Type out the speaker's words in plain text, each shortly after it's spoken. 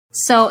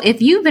So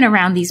if you've been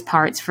around these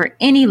parts for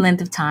any length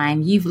of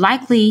time, you've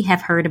likely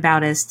have heard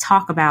about us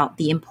talk about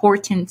the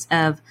importance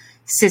of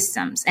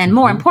systems and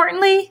more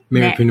importantly,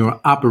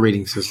 Marriedpreneur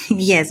operating systems.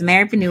 Yes,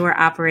 Marriedpreneur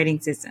operating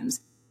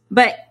systems.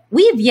 But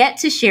we have yet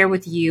to share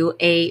with you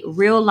a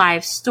real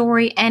life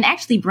story and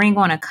actually bring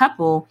on a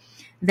couple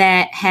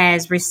that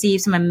has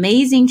received some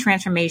amazing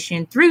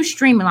transformation through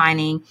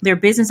streamlining their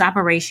business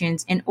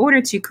operations in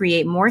order to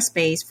create more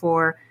space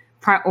for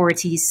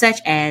priorities such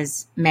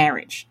as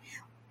marriage.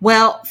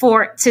 Well,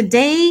 for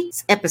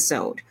today's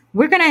episode,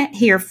 we're going to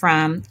hear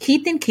from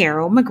Keith and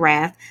Carol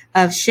McGrath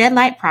of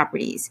Shedlight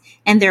Properties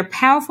and their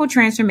powerful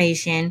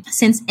transformation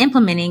since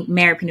implementing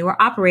Marriedpreneur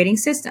operating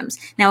systems.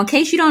 Now, in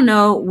case you don't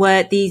know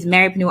what these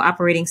Marriedpreneur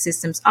operating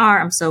systems are,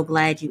 I'm so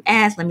glad you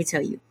asked. Let me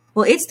tell you.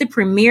 Well, it's the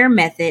premier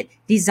method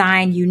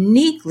designed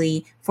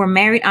uniquely for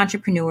married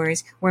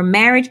entrepreneurs where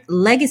marriage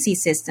legacy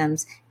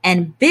systems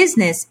and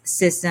business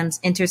systems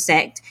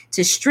intersect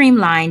to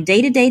streamline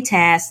day-to-day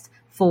tasks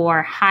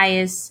for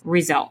highest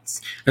results.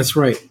 That's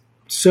right.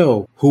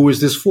 So who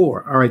is this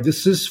for? All right,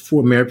 this is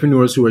for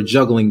marriedpreneurs who are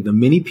juggling the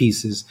many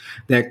pieces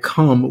that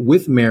come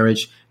with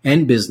marriage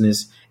and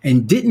business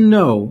and didn't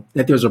know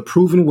that there's a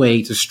proven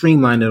way to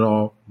streamline it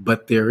all,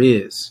 but there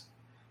is.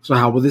 So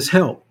how will this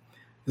help?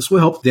 This will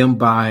help them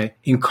by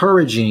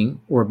encouraging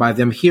or by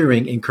them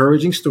hearing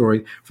encouraging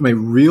stories from a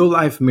real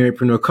life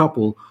marriedpreneur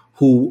couple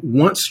who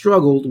once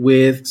struggled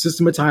with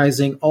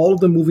systematizing all of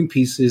the moving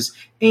pieces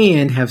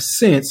and have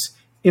since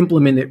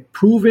implemented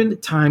proven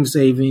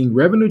time-saving,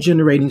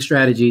 revenue-generating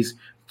strategies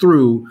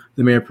through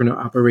the Marriedpreneur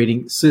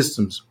operating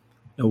systems.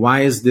 Now,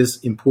 why is this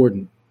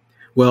important?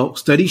 Well,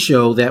 studies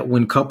show that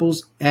when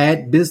couples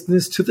add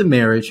business to the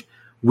marriage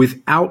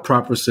without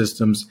proper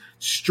systems,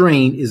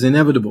 strain is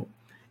inevitable.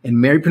 And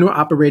Marriedpreneur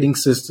operating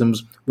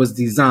systems was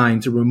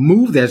designed to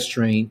remove that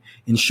strain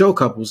and show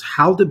couples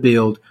how to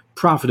build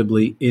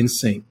profitably in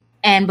sync.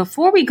 And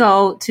before we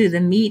go to the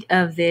meat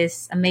of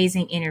this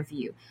amazing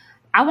interview,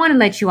 I want to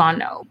let you all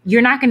know,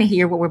 you're not going to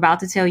hear what we're about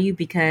to tell you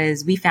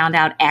because we found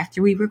out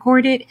after we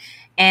recorded,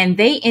 and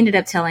they ended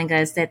up telling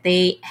us that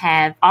they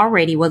have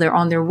already, well, they're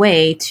on their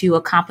way to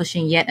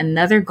accomplishing yet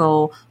another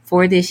goal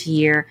for this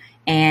year.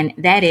 And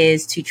that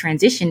is to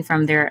transition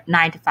from their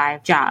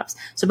 9-to-5 jobs.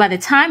 So by the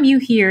time you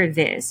hear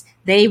this,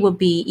 they will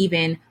be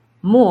even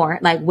more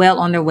well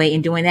on their way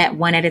in doing that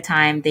one at a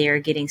time. They are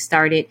getting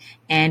started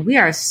and we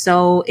are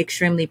so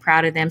extremely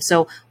proud of them.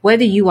 So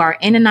whether you are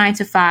in a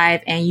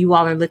 9-to-5 and you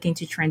all are looking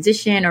to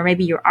transition, or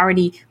maybe you're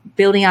already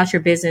building out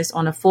your business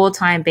on a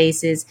full-time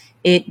basis,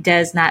 it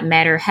does not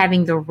matter.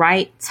 Having the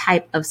right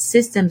type of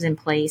systems in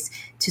place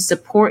to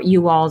support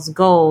you all's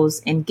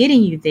goals and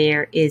getting you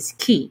there is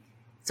key.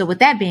 So with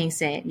that being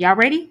said, y'all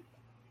ready?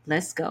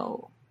 Let's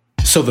go.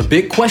 So the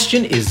big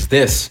question is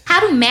this.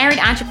 How do married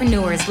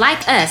entrepreneurs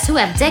like us who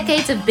have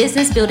decades of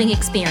business building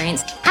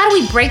experience, how do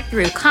we break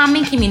through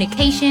common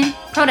communication,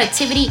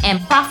 productivity, and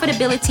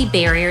profitability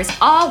barriers,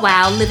 all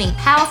while living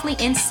powerfully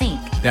in sync?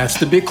 That's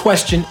the big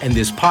question, and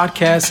this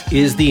podcast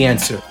is the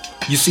answer.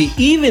 You see,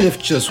 even if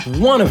just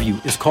one of you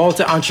is called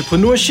to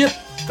entrepreneurship,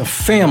 the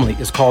family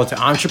is called to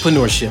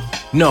entrepreneurship.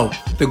 No,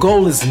 the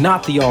goal is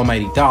not the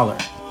almighty dollar.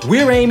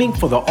 We're aiming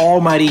for the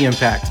almighty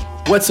impact.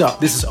 What's up?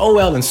 This is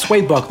OL and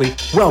Sway Buckley.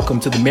 Welcome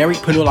to the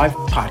Marriedpreneur Life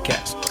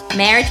Podcast.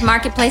 Marriage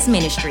Marketplace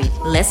Ministry.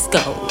 Let's go.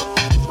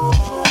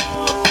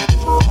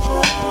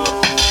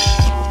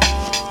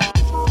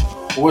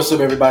 What's up,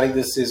 everybody?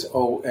 This is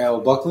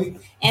OL Buckley.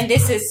 And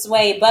this is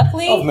Sway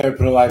Buckley. Of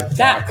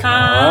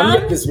MarriedpreneurLife.com.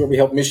 Yep, this is where we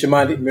help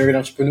mission-minded married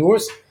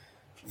entrepreneurs.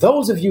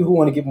 Those of you who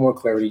want to get more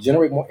clarity,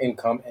 generate more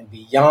income, and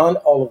beyond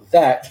all of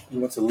that, you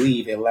want to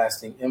leave a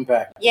lasting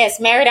impact. Yes,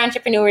 married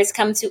entrepreneurs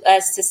come to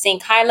us to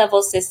sync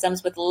high-level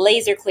systems with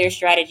laser-clear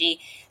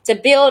strategy to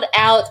build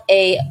out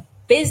a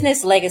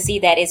business legacy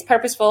that is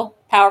purposeful,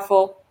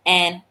 powerful,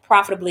 and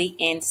profitably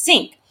in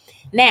sync.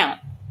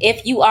 Now,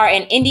 if you are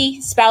an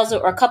indie, spousal,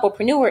 or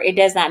couplepreneur, it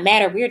does not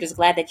matter. We're just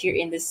glad that you're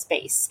in this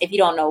space. If you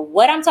don't know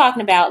what I'm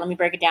talking about, let me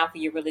break it down for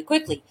you really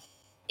quickly.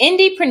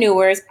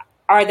 Indiepreneurs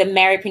are the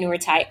marriedpreneur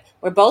type,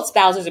 where both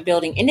spouses are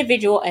building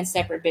individual and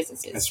separate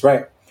businesses. That's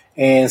right.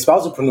 And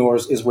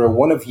spousalpreneurs is where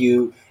one of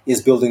you is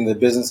building the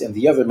business and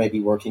the other may be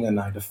working a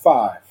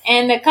 9-to-5.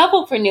 And the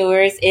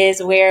couplepreneurs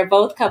is where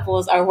both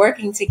couples are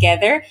working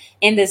together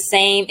in the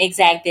same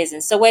exact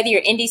business. So whether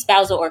you're indie,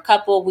 spousal, or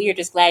couple, we are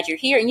just glad you're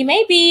here. And you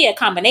may be a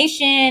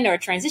combination or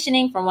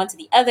transitioning from one to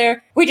the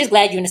other. We're just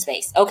glad you're in the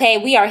space. Okay,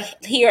 we are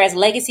here as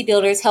legacy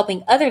builders,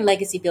 helping other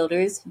legacy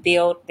builders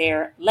build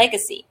their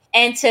legacy.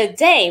 And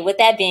today, with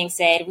that being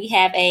said, we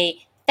have a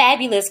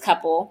fabulous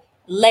couple,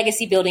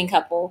 legacy building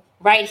couple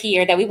right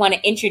here that we want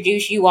to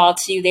introduce you all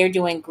to. They're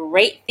doing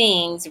great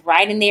things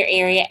right in their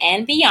area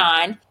and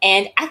beyond.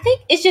 And I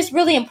think it's just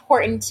really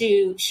important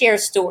to share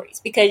stories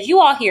because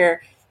you all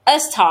hear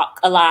us talk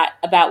a lot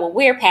about what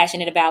we're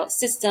passionate about,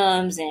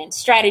 systems and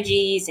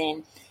strategies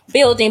and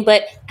building.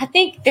 But I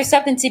think there's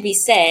something to be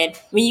said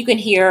when you can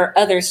hear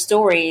other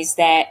stories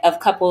of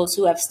couples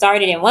who have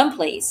started in one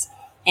place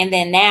and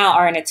then now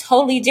are in a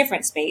totally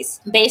different space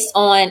based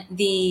on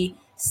the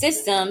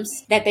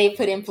systems that they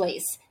put in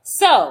place.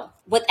 So,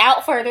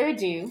 without further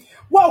ado,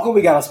 Welcome.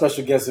 We got a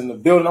special guest in the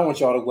building. I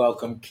want y'all to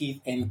welcome Keith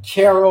and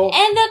Carol.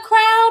 and the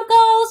crowd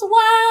goes wild.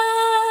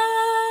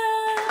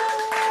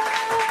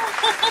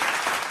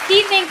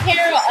 Keith and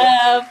Carol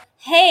of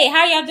Hey,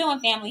 how y'all doing,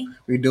 family?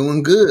 We're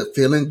doing good,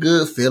 feeling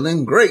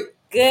great.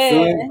 Good.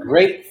 Feeling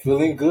great,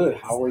 feeling good.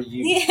 How are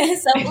you?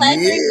 Yes, I'm glad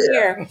you're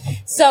here.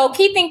 So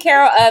Keith and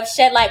Carol of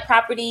Shed Light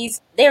Properties,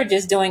 they're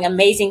just doing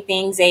amazing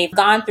things. They've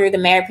gone through the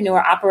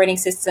Marriedpreneur operating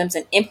systems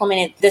and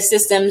implemented the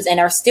systems and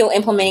are still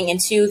implementing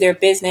into their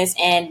business.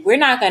 And we're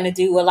not going to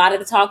do a lot of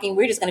the talking.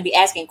 We're just going to be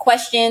asking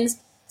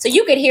questions so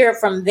you could hear it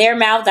from their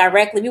mouth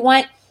directly. We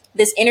want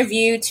this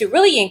interview to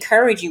really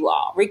encourage you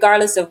all,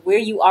 regardless of where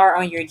you are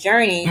on your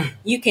journey.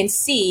 You can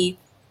see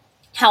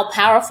how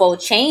powerful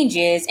change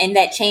is, and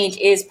that change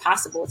is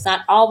possible. It's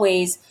not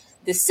always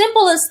the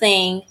simplest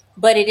thing,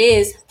 but it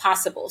is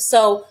possible.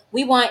 So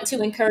we want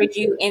to encourage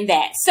you in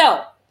that.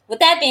 So with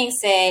that being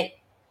said,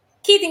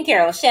 Keith and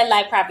Carol, Shed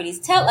Light Properties,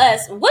 tell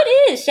us, what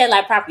is Shed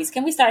Light Properties?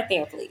 Can we start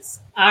there, please?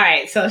 All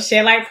right. So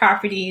Shed Light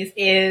Properties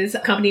is a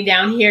company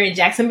down here in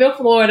Jacksonville,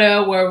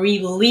 Florida, where we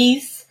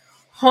lease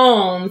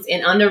homes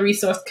in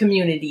under-resourced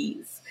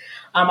communities.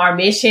 Our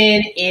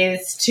mission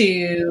is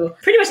to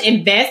pretty much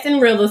invest in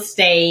real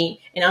estate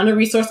in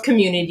under-resourced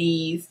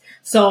communities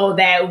so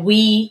that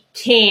we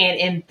can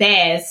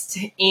invest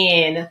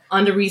in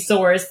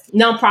under-resourced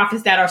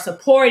nonprofits that are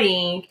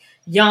supporting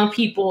young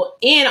people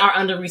in our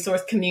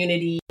under-resourced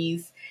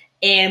communities.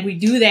 And we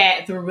do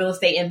that through real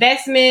estate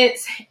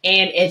investments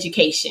and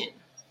education.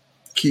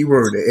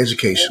 Keyword,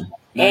 education.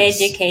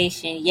 Nice.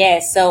 Education,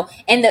 yes. So,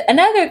 and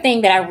another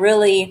thing that I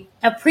really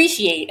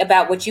appreciate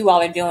about what you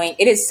all are doing,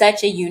 it is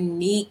such a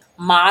unique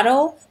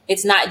model.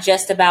 It's not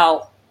just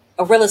about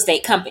a real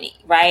estate company,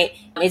 right?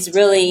 It's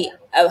really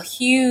a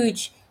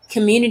huge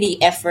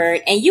community effort,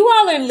 and you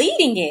all are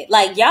leading it.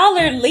 Like, y'all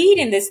are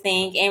leading this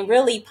thing and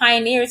really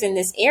pioneers in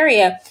this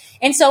area.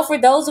 And so for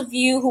those of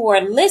you who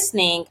are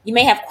listening, you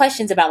may have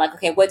questions about like,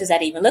 okay, what does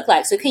that even look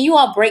like? So can you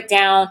all break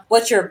down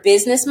what your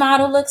business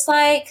model looks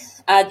like?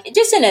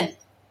 Just in a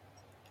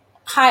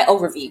high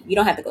overview. You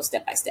don't have to go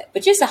step by step,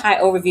 but just a high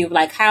overview of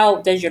like,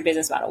 how does your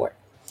business model work?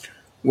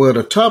 Well,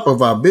 the top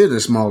of our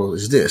business model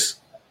is this.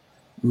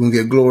 We're going to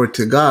give glory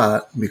to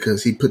God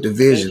because he put the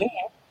vision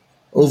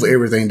over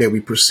everything that we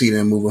proceed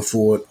and moving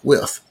forward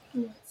with.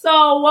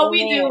 So what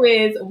we do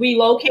is we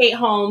locate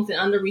homes in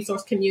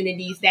under-resourced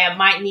communities that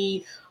might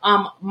need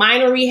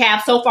minor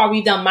rehab. So far,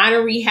 we've done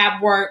minor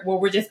rehab work where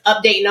we're just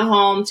updating the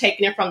home,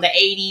 taking it from the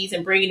 80s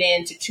and bringing it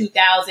into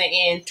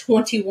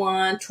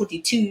 2021,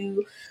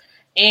 22.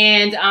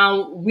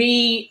 And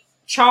we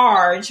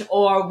charge,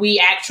 or we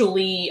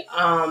actually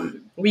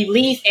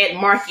release at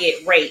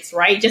market rates,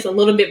 right? Just a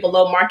little bit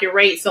below market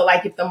rate. So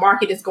like if the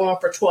market is going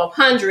for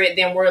 $1,200,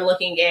 then we're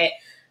looking at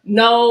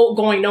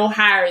going no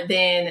higher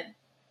than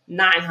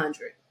 $900.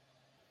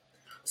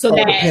 So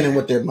that, depending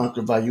what their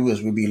market value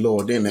is, will be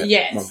lower than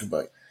that market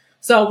value.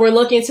 So we're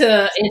looking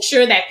to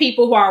ensure that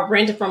people who are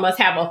renting from us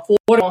have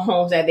affordable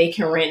homes that they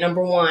can rent,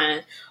 number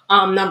one.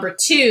 Number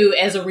two,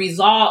 as a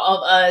result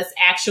of us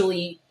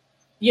actually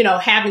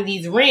having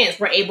these rents,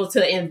 we're able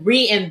to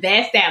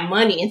reinvest that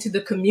money into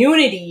the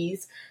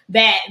communities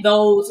that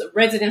those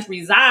residents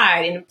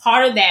reside. And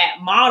part of that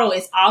model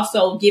is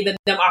also giving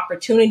them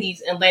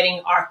opportunities and letting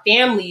our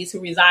families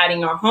who reside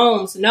in our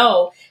homes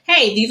know,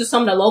 hey, these are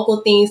some of the local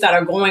things that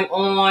are going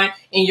on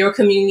in your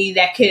community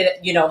that could,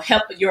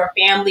 help your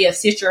family,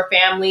 assist your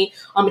family,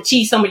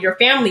 achieve some of your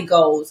family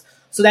goals.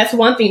 So that's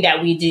one thing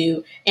that we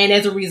do. And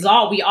as a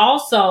result, we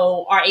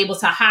also are able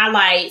to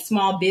highlight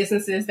small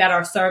businesses that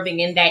are serving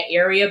in that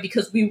area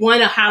because we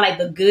want to highlight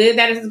the good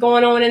that is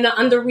going on in the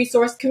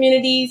under-resourced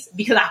communities,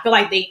 because I feel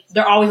like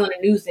they're always on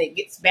the news and it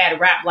gets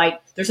bad rap.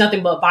 Like there's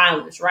nothing but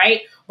violence,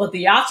 right? But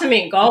the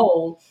ultimate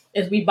goal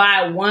is we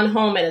buy one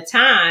home at a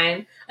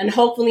time. And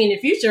hopefully in the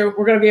future,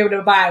 we're going to be able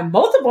to buy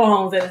multiple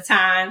homes at a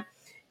time,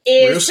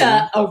 is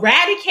to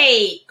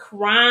eradicate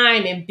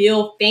crime and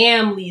build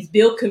families,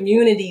 build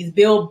communities,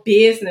 build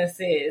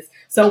businesses.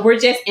 So we're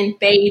just in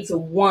phase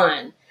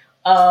one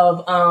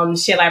of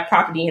Shed Light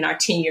Property in our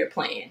 10-year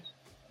plan.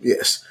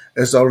 Yes,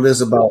 that's all it is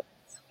about.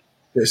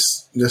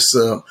 Just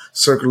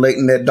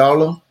circulating that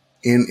dollar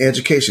in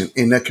education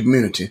in that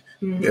community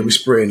that we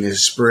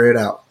spread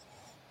out.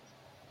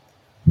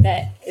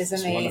 That is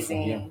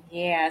amazing.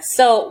 Yeah.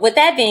 So with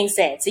that being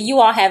said, so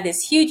you all have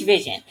this huge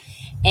vision,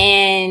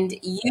 and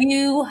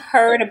you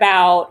heard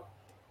about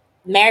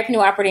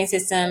Marriedpreneur operating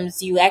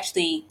systems. You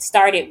actually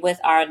started with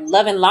our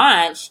Love and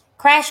Launch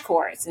crash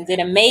course and did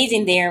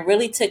amazing there and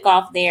really took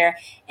off there,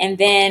 and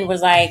then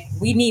was like,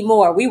 we need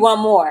more. We want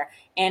more.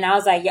 And I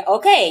was like, yeah,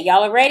 okay,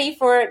 y'all are ready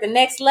for the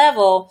next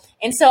level.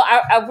 And so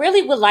I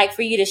really would like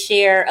for you to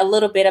share a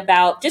little bit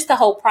about just the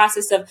whole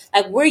process of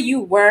like where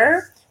you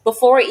were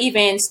before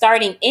even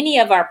starting any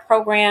of our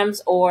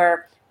programs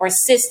or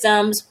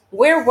systems.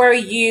 Where were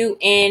you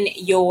in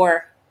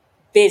your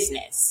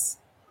business?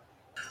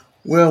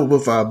 Well,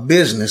 with our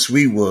business,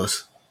 we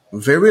was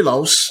very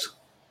lost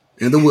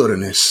in the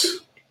wilderness.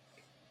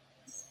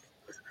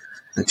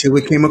 until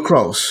we came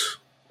across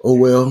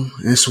Orwell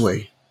and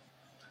Sway.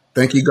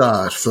 Thank you,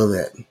 God, for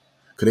that.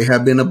 Because they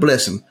have been a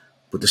blessing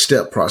with the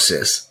step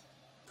process.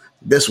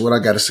 That's what I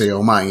got to say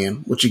on my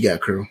end. What you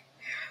got, crew?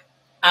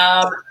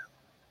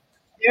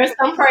 There's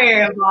some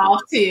prayer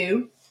involved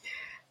too.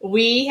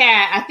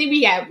 I think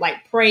we had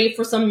like prayed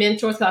for some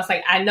mentors. So I was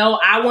like, I know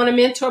I want a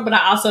mentor, but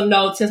I also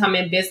know since I'm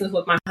in business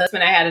with my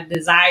husband, I had a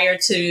desire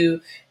to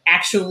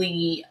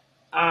actually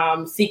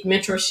seek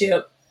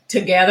mentorship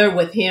together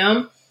with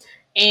him.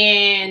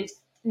 And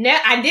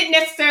I didn't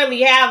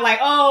necessarily have like,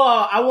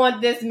 oh, I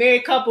want this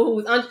married couple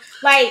who's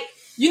like,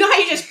 you know how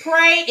you just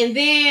pray and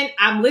then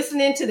I'm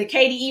listening to the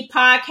KDE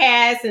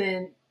podcast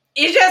and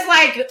it's just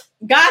like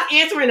God's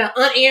answering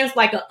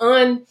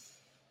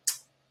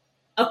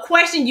a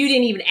question you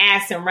didn't even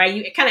ask him, right?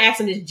 You kind of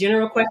asked him this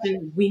general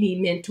question, we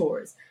need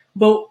mentors.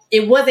 But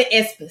it wasn't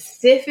as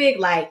specific,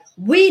 like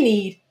we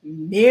need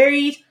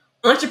married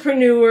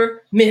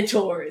entrepreneur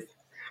mentors.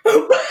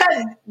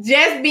 But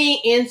just being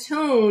in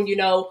tune,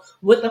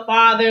 with the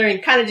Father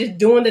and kind of just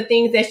doing the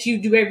things that you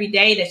do every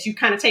day that you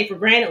kind of take for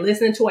granted,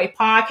 listening to a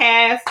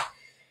podcast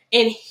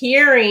and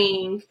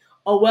hearing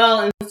Orwell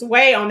and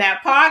Sway on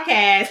that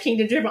podcast,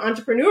 Kingdom Driven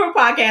Entrepreneur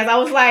podcast, I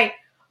was like,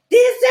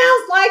 this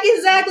sounds like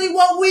exactly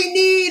what we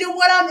need and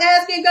what I'm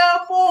asking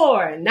God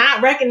for.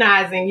 Not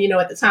recognizing,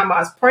 at the time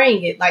I was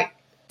praying it, like,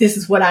 this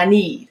is what I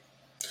need.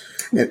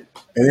 And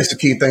that's the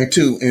key thing,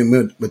 too.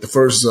 And with the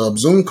first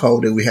Zoom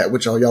call that we had,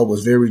 which y'all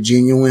was very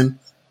genuine,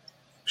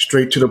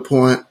 straight to the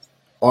point,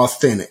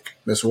 authentic.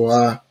 That's what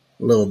I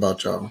love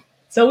about y'all.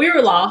 So we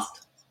were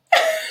lost.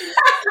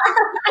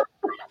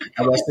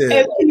 How about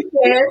that?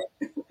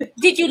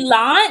 Did you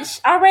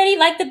launch already,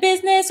 like the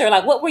business, or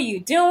like what were you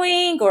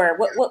doing, or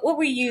what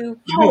were you?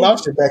 We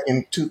launched it back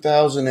in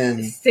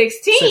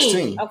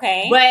 2016.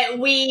 Okay, but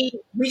we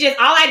just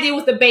all I did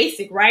was the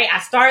basic, right? I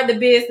started the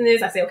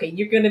business. I said, okay,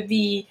 you're gonna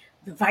be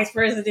the vice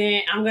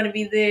president. I'm gonna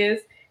be this,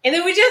 and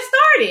then we just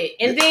started.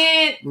 And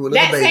then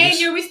that same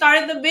year we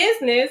started the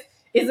business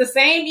is the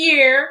same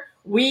year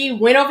we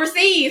went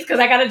overseas because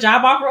I got a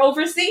job offer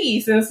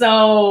overseas, and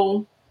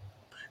so.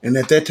 And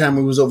at that time,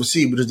 we was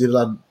overseas. We just did a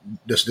lot of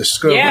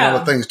discovery and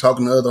other things,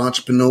 talking to other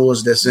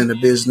entrepreneurs that's in the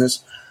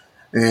business.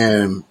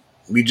 And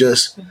we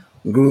just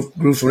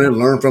grew from there,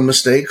 learning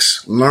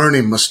mistakes,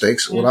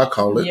 what I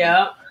call it.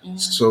 Yeah.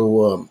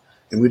 So,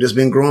 and we just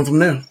been growing from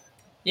there.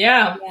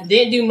 Yeah.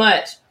 Didn't do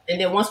much.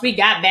 And then once we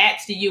got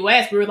back to the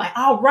U.S., we were like,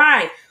 all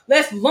right,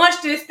 let's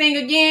launch this thing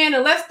again.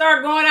 And let's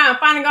start going out and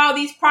finding all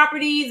these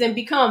properties and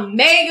become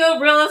mega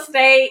real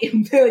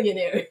estate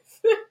billionaires.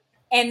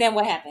 And then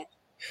what happened?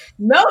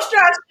 No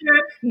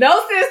structure,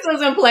 no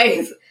systems in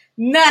place,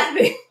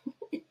 nothing.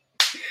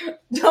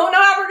 Don't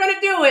know how we're going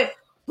to do it,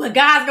 but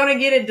God's going to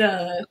get it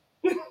done.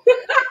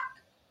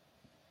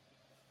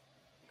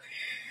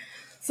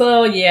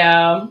 So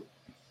yeah,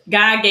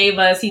 God gave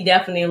us, he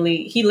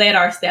led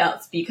our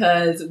steps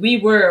because we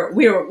were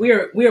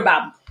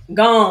about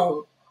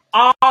gone,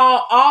 all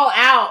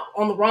out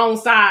on the wrong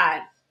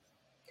side.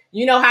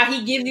 You know how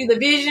he gives you the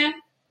vision?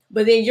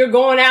 But then you're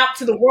going out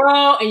to the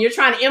world and you're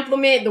trying to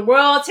implement the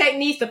world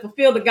techniques to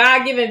fulfill the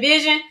God-given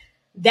vision.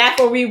 That's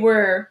where we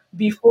were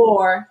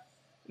before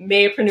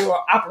Marriedpreneur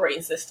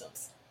Operating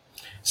Systems.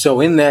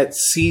 So in that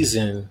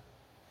season,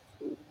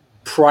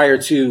 prior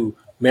to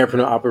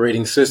Marriedpreneur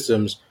Operating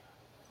Systems,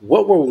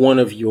 what were one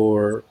of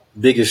your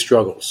biggest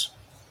struggles?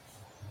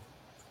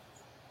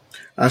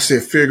 I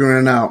said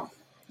figuring out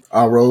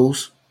our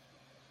roles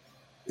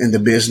in the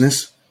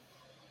business,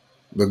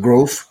 the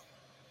growth,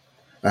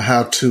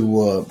 how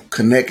to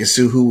connect and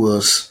see who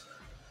was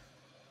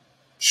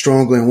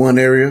stronger in one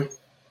area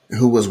and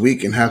who was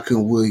weak, and how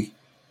can we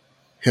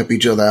help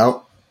each other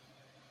out.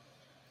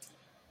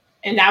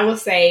 And I would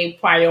say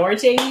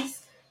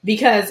priorities,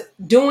 because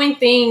doing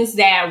things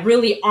that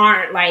really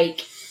aren't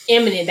like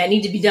imminent, that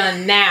need to be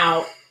done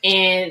now,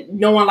 and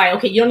no one like,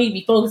 okay, you don't need to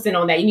be focusing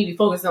on that. You need to be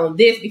focusing on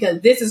this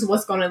because this is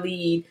what's going to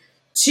lead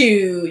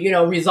to,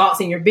 results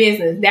in your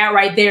business. That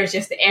right there is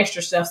just the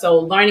extra stuff. So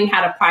learning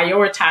how to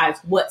prioritize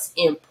what's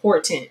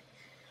important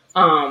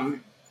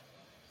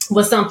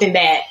was something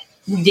that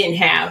we didn't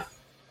have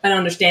an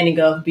understanding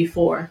of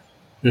before.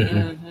 Mm-hmm.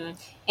 Mm-hmm.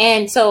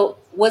 And so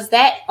was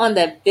that on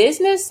the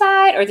business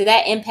side, or did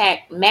that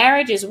impact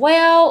marriage as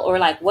well? Or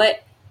like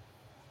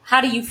how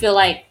do you feel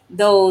like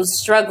those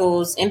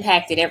struggles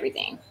impacted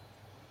everything?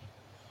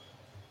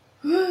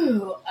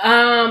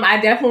 I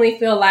definitely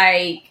feel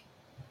like,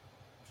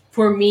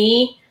 for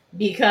me,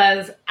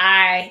 because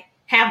I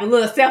have a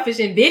little selfish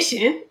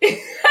ambition,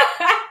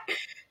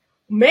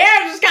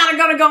 marriage is kind of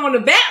going to go on the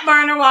back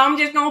burner while I'm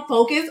just going to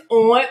focus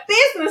on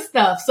business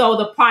stuff. So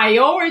the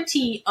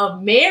priority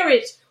of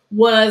marriage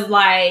was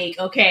like,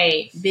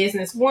 okay,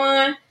 business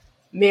one,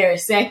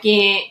 marriage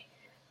second,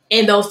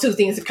 and those two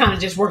things kind of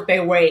just work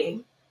their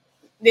way.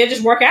 They'll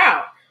just work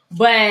out.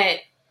 But,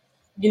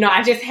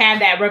 I just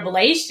had that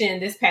revelation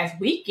this past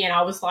weekend.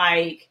 I was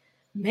like,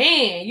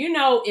 man,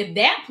 if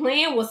that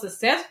plan was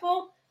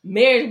successful,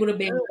 marriage would have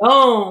been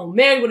gone.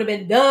 Marriage would have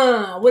been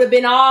done. Would have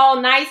been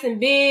all nice and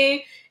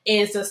big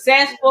and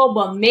successful,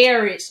 but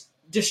marriage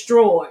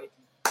destroyed.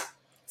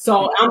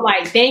 So I'm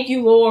like, thank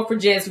you, Lord, for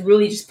just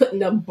really just putting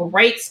the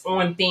brakes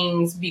on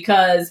things,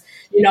 because,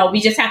 you know, we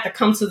just have to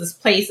come to this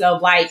place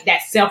of like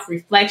that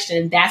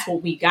self-reflection. That's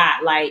what we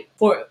got. Like,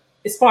 for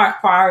as far as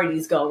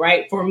priorities go,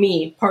 right? For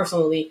me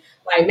personally,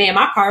 like, man,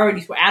 my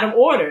priorities were out of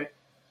order.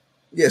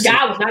 Yes,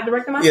 God was not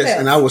directing my steps. Yes,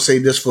 and I would say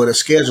this for the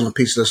scheduling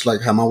piece, that's like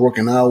how my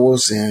working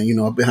hours, and, you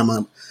know, I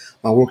have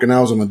my working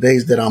hours on the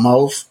days that I'm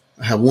off.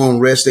 I have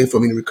one rest day for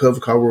me to recover,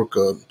 because I work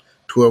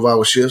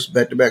 12-hour shifts,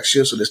 back-to-back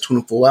shifts, so that's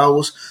 24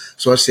 hours.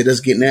 So I said, let's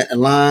get that in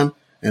line,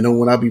 and then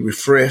when I be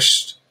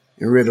refreshed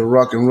and ready to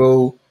rock and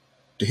roll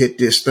to hit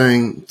this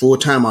thing,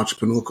 full-time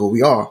entrepreneur, because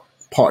we are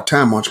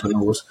part-time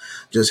entrepreneurs,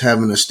 just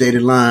having a steady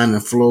line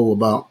and flow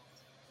about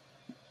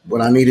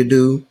what I need to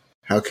do,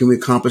 how can we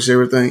accomplish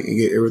everything and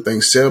get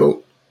everything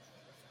settled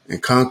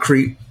and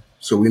concrete,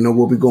 so we know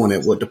where we're going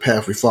at, what the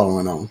path we're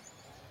following on.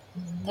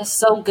 That's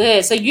so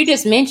good. So you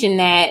just mentioned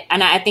that,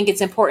 and I think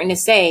it's important to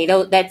say,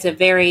 though, that's a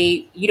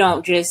very, you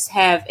don't just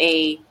have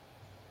a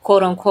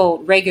quote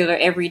unquote regular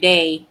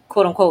everyday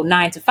quote unquote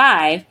 9 to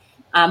 5.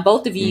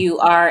 Both of you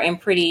are in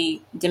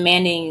pretty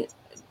demanding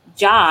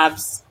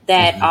jobs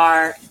that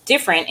are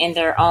different in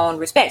their own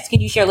respects. Can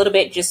you share a little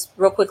bit just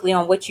real quickly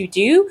on what you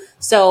do?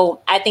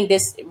 So I think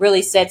this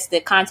really sets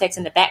the context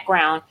and the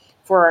background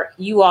for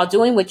you all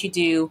doing what you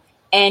do,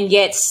 and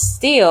yet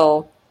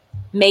still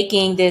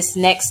making this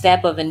next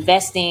step of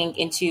investing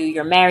into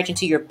your marriage,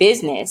 into your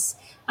business,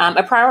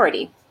 a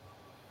priority.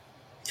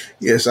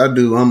 Yes, I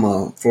do. I'm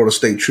a Florida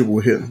State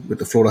Trooper here with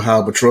the Florida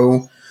Highway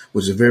Patrol,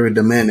 which is a very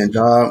demanding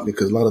job,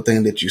 because a lot of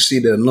things that you see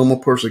that a normal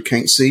person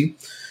can't see.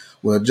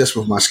 Well, just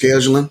with my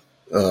scheduling,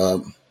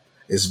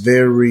 it's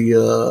very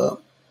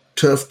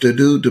tough to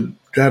do to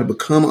try to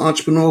become an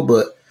entrepreneur,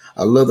 but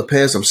I love the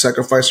past. I'm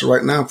sacrificing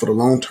right now for the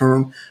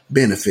long-term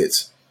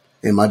benefits.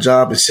 And my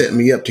job is setting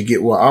me up to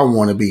get where I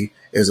want to be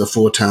as a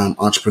full-time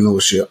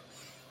entrepreneurship.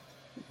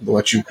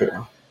 What you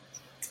Carol?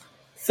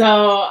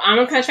 So I'm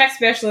a contract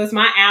specialist.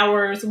 My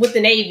hours with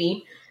the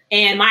Navy,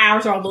 and my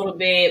hours are a little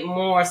bit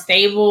more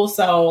stable.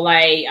 So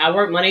like I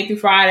work Monday through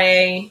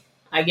Friday.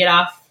 I get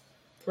off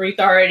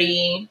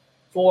 3:30,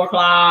 4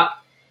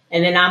 o'clock,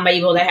 and then I'm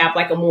able to have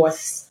like a more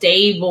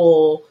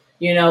stable,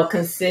 you know,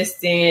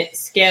 consistent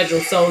schedule.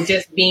 So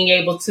just being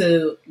able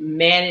to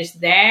manage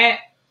that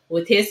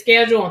with his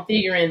schedule and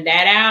figuring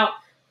that out,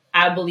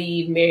 I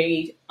believe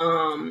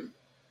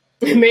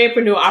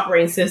Marriedpreneur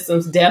Operating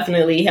Systems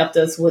definitely helped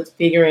us with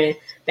figuring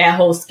that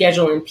whole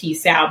scheduling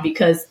piece out,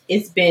 because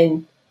it's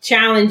been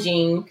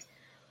challenging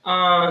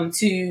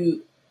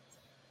to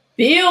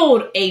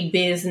build a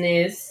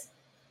business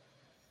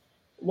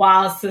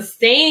while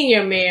sustaining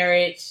your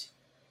marriage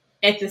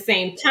at the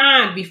same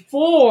time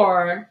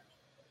before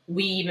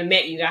we even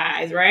met you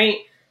guys, right?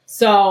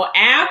 So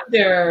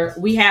after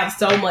we have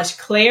so much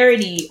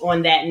clarity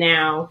on that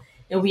now,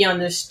 and we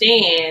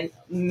understand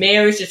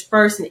marriage is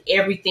first and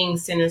everything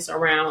centers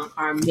around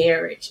our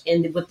marriage.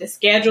 And with the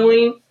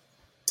scheduling,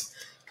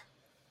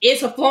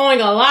 it's flowing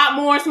a lot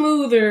more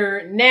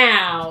smoother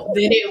now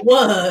than it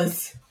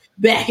was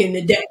back in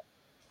the day.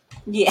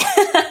 Yeah.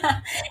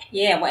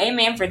 Yeah. Well,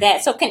 amen for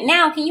that. So can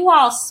you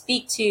all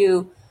speak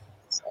to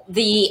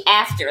the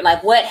after,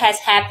 like what has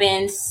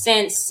happened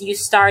since you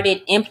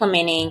started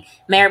implementing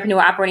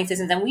Marriedpreneur Operating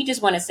Systems? And we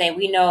just want to say,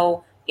 we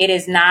know it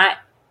is not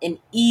an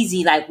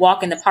easy, like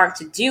walk in the park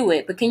to do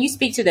it, but can you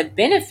speak to the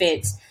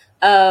benefits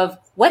of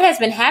what has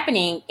been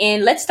happening?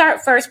 And let's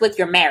start first with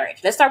your marriage.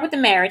 Let's start with the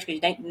marriage,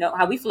 because you know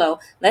how we flow.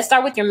 Let's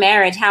start with your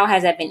marriage. How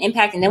has that been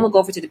impacted? And then we'll go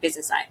over to the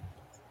business side.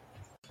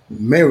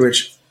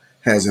 Marriage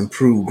has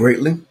improved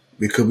greatly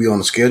because we're on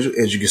the schedule,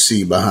 as you can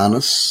see behind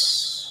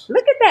us.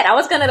 Look at that. I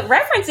was going to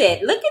reference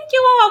it. Look at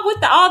you all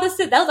with all this.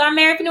 Those are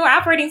Marriedpreneur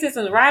Operating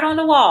Systems right on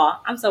the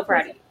wall. I'm so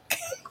proud of you.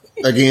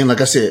 Again,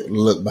 like I said,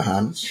 look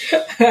behind us.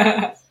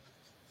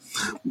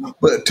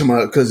 But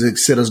because it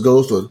set us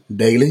goals for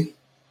daily,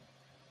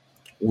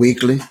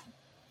 weekly,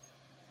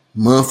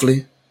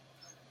 monthly,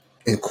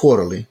 and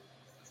quarterly.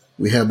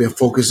 We have been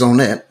focused on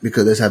that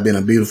because this has been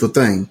a beautiful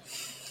thing.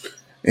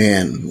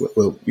 And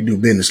well, we do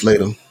business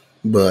later,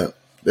 but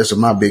that's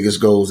my biggest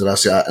goals that I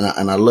see,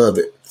 and I love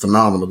it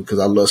phenomenal because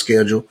I love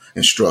schedule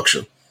and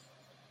structure.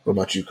 What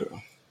about you,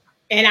 Carol?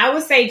 And I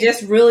would say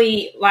just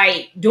really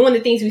like doing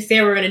the things we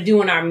said we're going to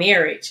do in our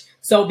marriage.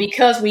 So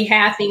because we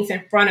have things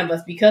in front of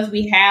us, because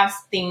we have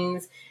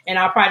things in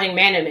our project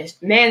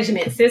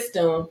management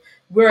system,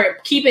 we're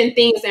keeping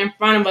things in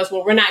front of us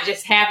where we're not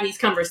just having these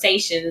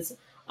conversations,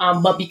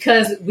 but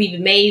because we've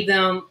made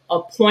them a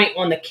point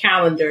on the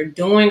calendar,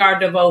 doing our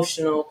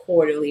devotional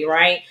quarterly,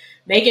 right?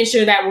 Making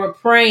sure that we're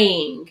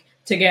praying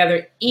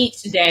together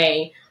each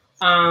day.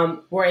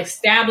 We're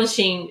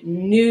establishing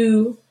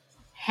new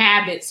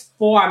habits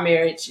for our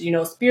marriage,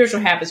 spiritual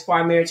habits for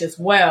our marriage as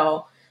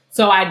well.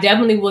 So I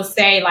definitely will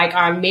say like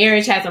our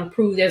marriage has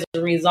improved as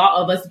a result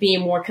of us being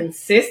more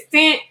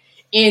consistent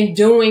in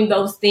doing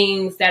those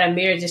things that a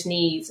marriage just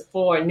needs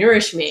for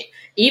nourishment.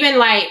 Even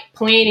like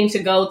planning to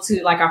go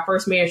to like our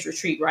first marriage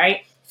retreat,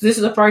 right? So this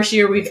is the first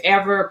year we've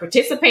ever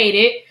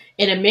participated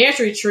in a marriage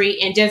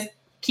retreat, and just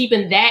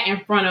keeping that in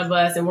front of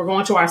us. And we're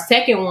going to our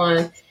second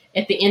one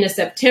at the end of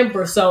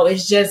September. So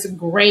it's just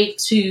great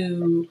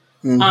to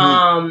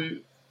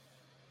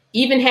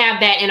even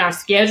have that in our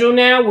schedule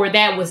now, where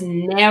that was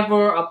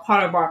never a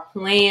part of our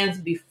plans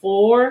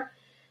before.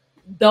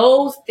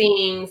 Those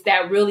things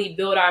that really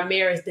build our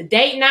marriage. The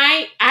date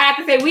night, I have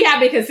to say, we have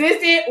been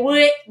consistent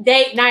with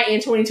date night in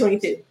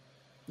 2022.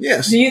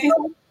 Yes. Do you think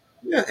so?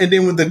 Yeah, and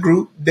then with the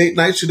group date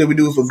nights that we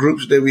do for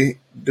groups that we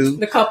do.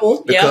 The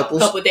couples.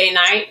 Couple date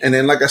night. And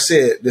then, like I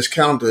said, this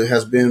calendar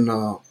has been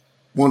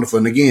wonderful.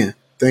 And again,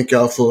 thank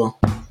y'all for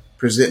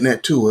presenting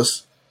that to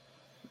us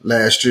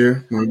last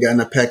year when we got in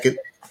the packet.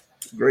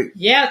 Great.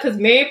 Yeah, because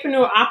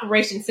Marriedpreneur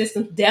Operation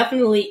Systems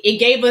definitely, it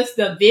gave us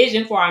the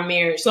vision for our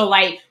marriage. So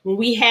like when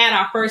we had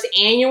our first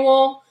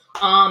annual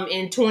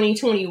in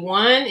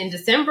 2021 in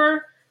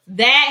December,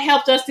 that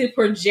helped us to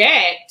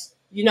project,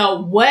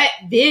 what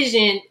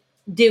vision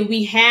did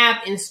we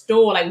have in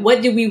store? Like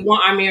what did we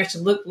want our marriage to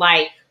look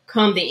like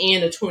come the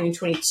end of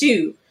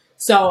 2022?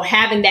 So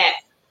having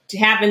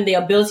the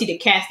ability to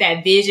cast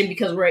that vision,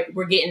 because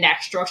we're getting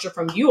that structure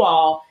from you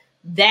all,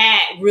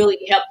 that really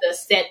helped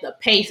us set the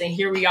pace. And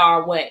here we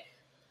are,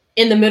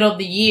 in the middle of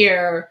the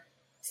year,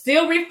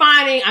 still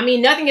refining. I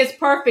mean, nothing is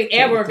perfect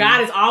ever.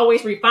 God is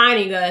always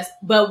refining us,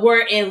 but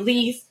we're at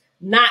least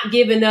not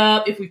giving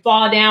up. If we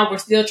fall down, we're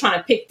still trying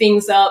to pick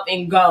things up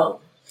and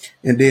go.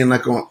 And then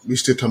we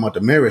still talking about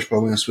the marriage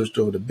part. We're going to switch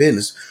over to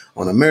business.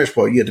 On the marriage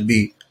part, you have to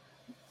be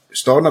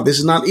starting up. This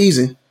is not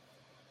easy.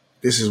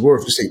 This is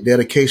worth to take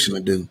dedication to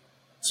do.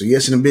 So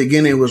yes, in the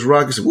beginning, it was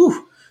rocky. So,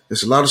 woo,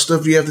 there's a lot of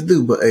stuff you have to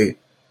do, but hey,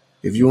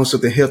 if you want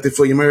something healthy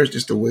for your marriage,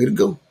 it's the way to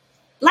go.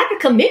 Like a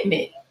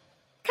commitment.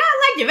 Kind of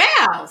like your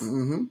vows.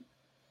 Mm-hmm.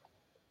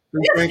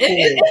 It's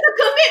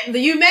a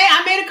commitment.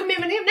 I made a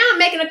commitment. Now I'm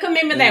making a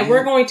commitment that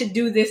we're going to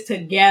do this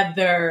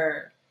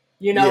together.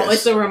 Yes.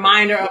 It's a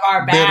reminder of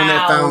our vows. Building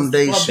that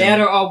foundation. For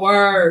better or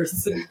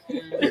worse.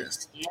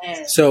 Yes.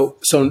 Yes. So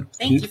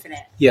thank you for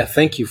that. Yeah,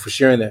 thank you for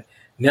sharing that.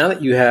 Now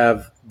that you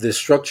have the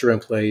structure in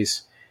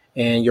place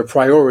and your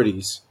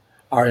priorities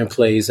are in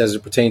place as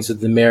it pertains to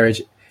the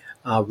marriage,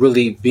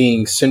 really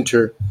being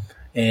centered,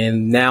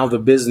 and now the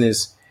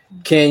business,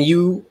 can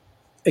you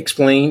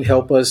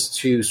help us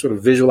to sort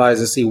of visualize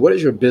and see what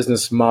does your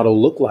business model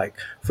look like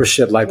for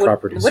Shed Light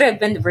Properties? What have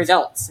been the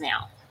results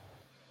now?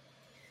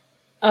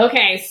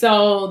 Okay,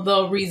 so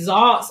the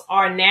results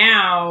are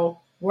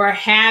now we're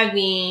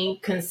having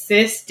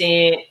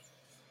consistent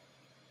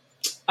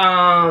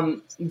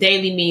daily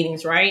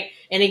meetings, right?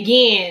 And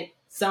again,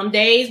 some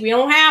days we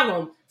don't have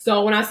them.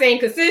 So when I'm saying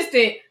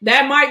consistent,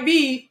 that might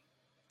be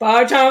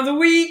 5 times a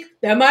week.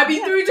 That might be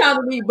 3 times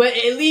a week, but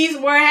at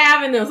least we're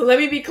having them. So let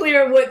me be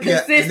clear what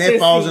consistency. And that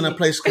falls into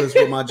place because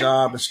with my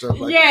job and stuff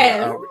like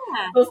that.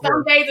 So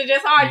some days are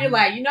just hard. You're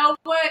like, you know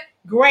what?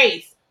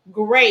 Grace.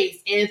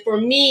 And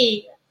for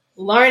me,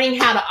 learning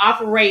how to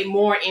operate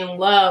more in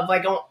love,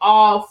 like on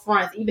all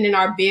fronts, even in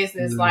our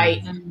business,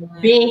 like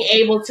being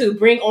able to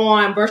bring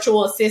on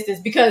virtual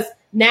assistants, because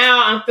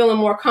now I'm feeling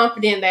more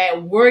confident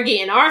that we're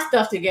getting our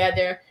stuff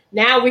together.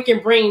 Now we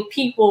can bring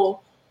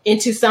people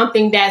into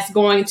something that's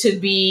going to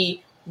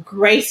be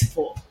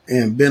graceful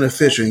and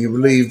beneficial. And you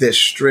relieve that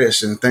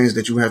stress and things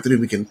that you have to do.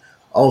 We can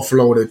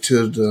offload it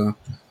to the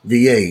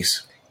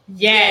VAs.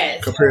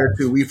 Yes. Compared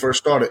to we first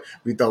started,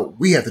 we thought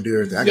we have to do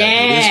everything. I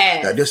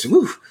got to do this.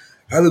 Woo,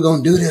 how are we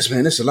going to do this,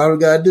 man? This is a lot we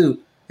got to do.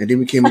 And then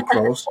we came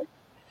across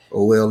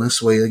OL and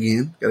Sway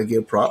again. Got to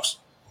give props.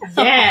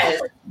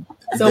 Yes.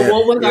 So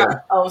what was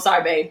our... Oh,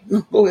 sorry, babe.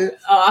 No, go ahead.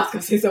 I was going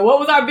to say, so what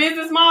was our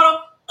business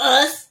model?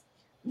 Us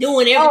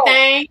doing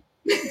everything.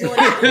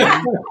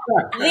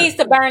 Leads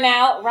to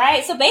burnout,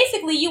 right? So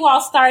basically, you all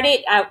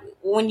started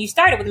when you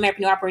started with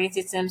Marriedpreneur Operating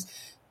Systems.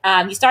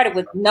 You started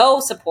with no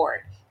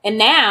support, and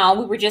now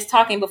we were just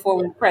talking before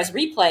we press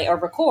replay or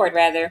record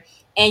rather,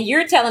 and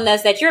you're telling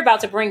us that you're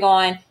about to bring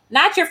on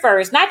not your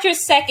first, not your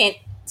second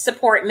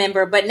support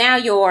member, but now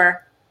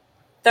your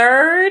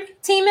third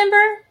team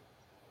member.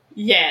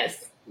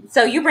 Yes.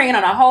 So you're bringing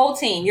on a whole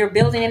team. You're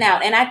building it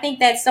out. And I think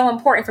that's so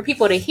important for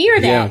people to hear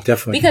that. Yeah,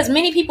 definitely. Because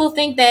many people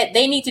think that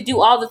they need to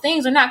do all the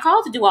things. They're not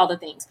called to do all the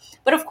things.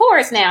 But of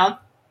course, now,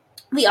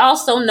 we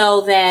also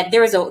know that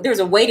there's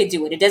a way to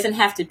do it. It doesn't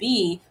have to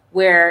be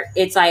where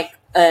it's like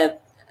a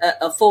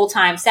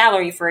full-time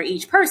salary for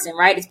each person,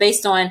 right? It's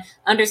based on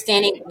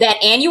understanding that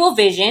annual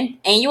vision,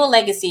 annual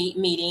legacy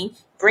meeting,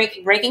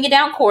 breaking it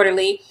down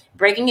quarterly,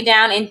 breaking it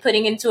down and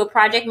putting into a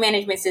project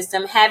management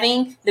system,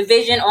 having the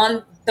vision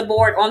on the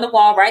board, on the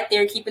wall right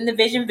there, keeping the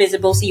vision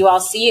visible so you all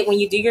see it when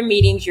you do your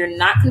meetings. You're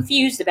not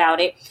confused about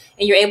it,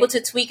 and you're able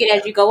to tweak it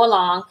as you go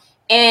along.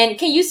 And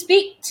can you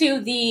speak to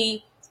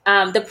the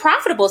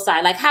profitable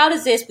side? Like, how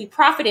does we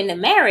profit in the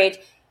marriage,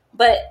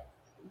 but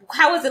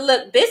how does it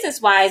look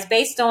business-wise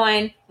based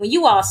on when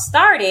you all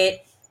started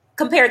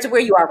compared to where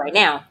you are right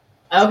now?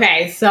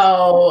 Okay,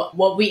 so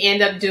what we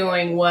end up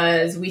doing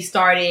was we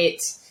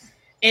started,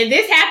 and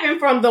this happened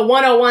from the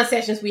 101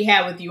 sessions we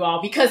had with you all,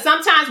 because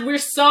sometimes we're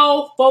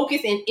so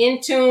focused and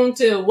in tune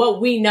to what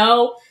we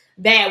know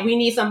that we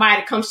need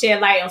somebody to come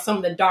shed light on some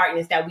of the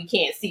darkness that we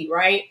can't see,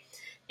 right?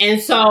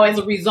 And so as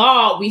a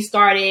result, we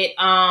started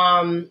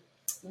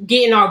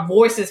getting our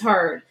voices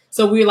heard.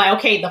 So we were like,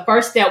 okay, the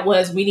first step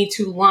was we need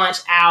to launch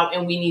out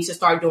and we need to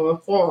start doing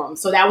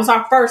forums. So that was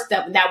our first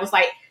step. And that was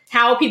like,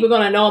 how are people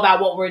going to know about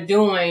what we're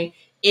doing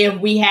if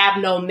we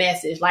have no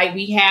message? Like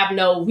we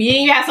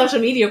didn't have social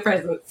media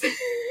presence.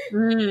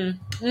 Yeah.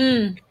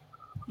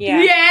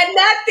 We had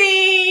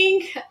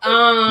nothing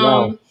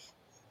Wow.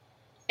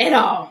 at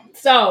all.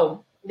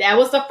 So that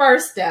was the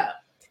first step.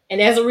 And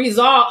as a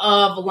result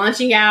of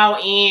launching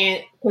out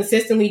and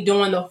consistently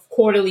doing the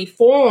quarterly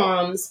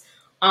forums,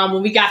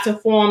 when we got to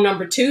forum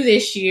number 2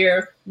 this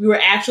year, we were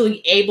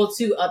actually able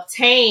to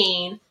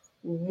obtain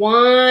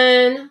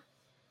one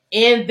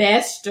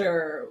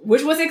investor,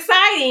 which was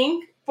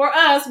exciting for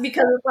us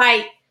because it's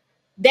like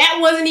that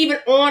wasn't even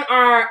on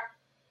our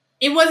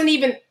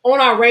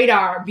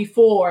radar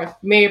before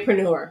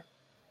Marypreneur.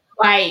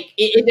 Like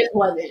it just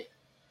wasn't.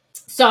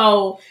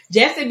 So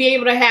just to be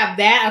able to have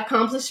that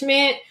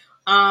accomplishment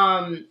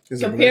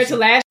compared to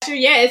last year,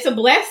 yeah, it's a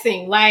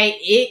blessing. Like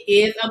it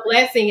is a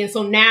blessing. And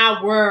so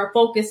now we're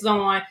focused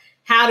on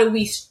how do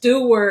we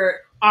steward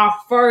our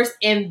first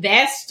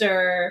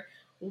investor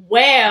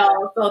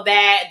well so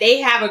that they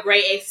have a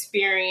great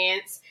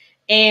experience.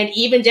 And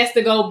even just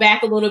to go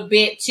back a little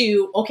bit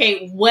to,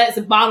 okay, what's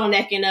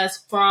bottlenecking us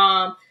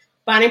from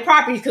finding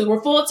properties? Because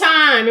we're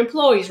full-time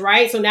employees,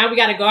 right? So now we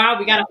got to go out,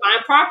 we got to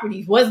find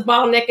properties. What's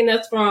bottlenecking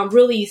us from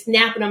really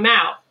snapping them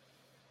out?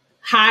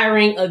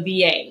 Hiring a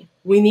VA.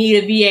 We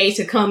need a VA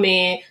to come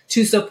in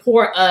to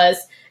support us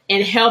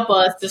and help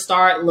us to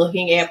start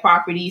looking at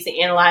properties and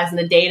analyzing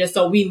the data.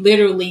 So we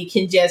literally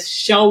can just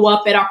show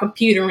up at our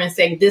computer and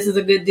say, this is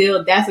a good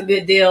deal. That's a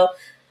good deal.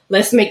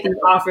 Let's make these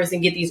offers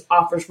and get these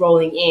offers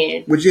rolling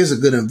in. Which is a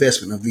good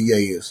investment, a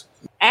VA is.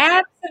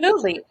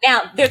 Absolutely.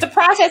 Now, there's a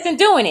process in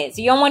doing it.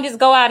 So you don't want to just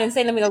go out and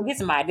say, let me go get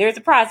somebody. There's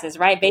a process,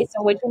 right? Based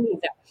on what your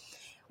needs are.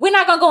 We're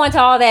not going to go into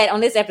all that on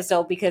this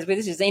episode because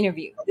this is an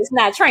interview. It's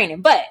not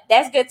training, but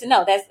that's good to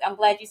know. I'm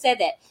glad you said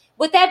that.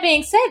 With that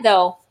being said,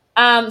 though,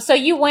 so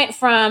you went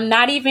from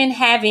not even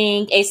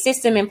having a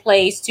system in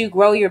place to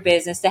grow your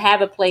business, to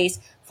have a place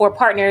for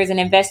partners and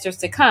investors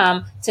to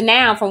come, to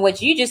now, from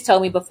what you just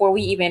told me before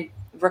we even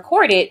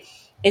recorded,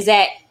 is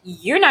that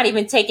you don't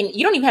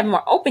even have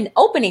more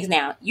openings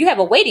now. You have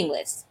a waiting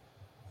list.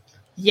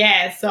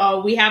 Yeah,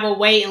 so we have a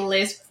waiting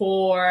list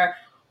for,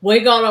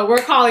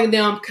 we're calling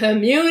them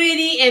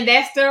community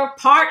investor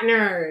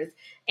partners.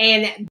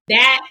 And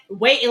that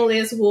waiting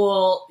list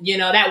will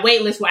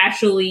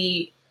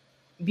actually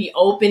be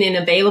open and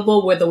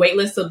available, where the wait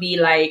list will be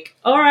like,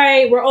 all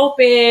right, we're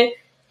open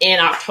in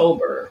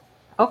October.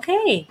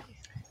 Okay.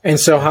 And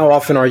so how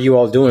often are you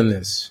all doing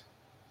this?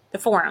 The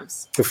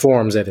forums. The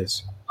forums, that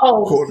is.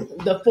 Oh,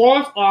 the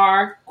forums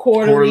are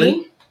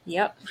quarterly.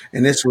 Yep.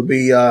 And this will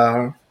be,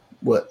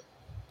 what?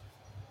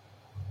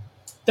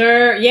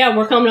 Third, yeah,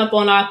 we're coming up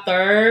on our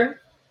third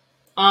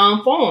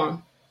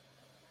forum.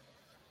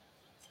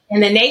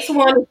 And the next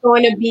one is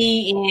going to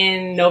be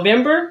in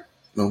November.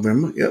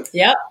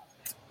 Yep.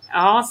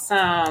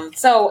 Awesome.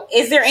 So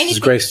is there anything? This is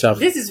great stuff.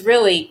 This is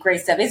really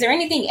great stuff. Is there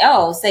anything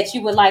else that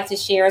you would like to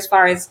share as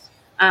far as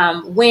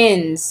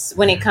wins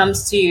when it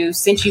comes to,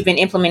 since you've been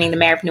implementing the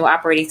Marypreneur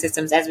operating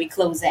systems as we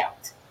close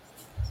out?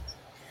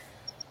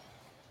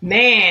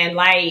 Man,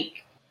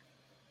 like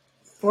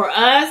for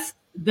us,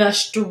 the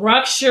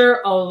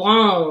structure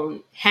alone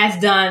has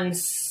done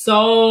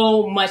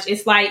so much.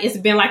 It's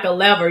been like a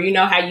lever. You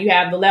know how you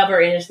have the lever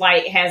and it's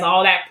like, it has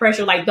all that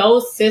pressure, like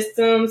those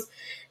systems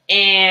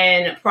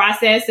and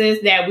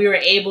processes that we were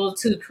able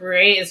to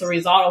create as a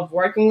result of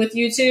working with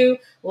you two,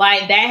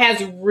 like that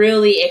has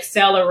really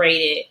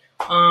accelerated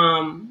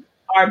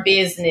our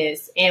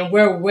business, and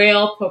we're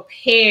well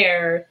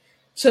prepared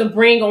to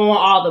bring on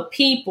all the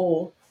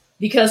people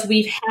because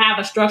we have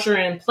a structure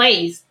in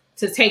place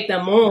to take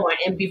them on.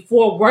 And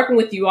before working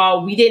with you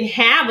all, we didn't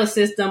have a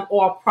system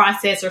or a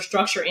process or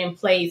structure in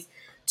place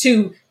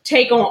to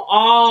take on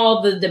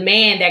all the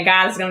demand that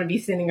God is going to be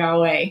sending our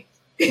way.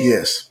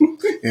 Yes.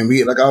 And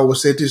we, like I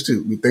always said this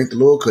too, we thank the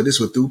Lord because this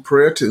was through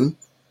prayer too,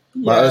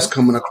 by us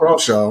coming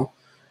across y'all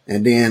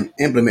and then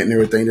implementing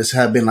everything. This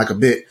had been like a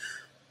bit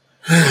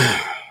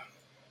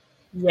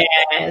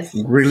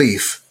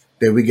relief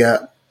that we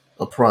got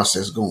a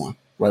process going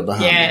right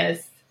behind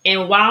Yes.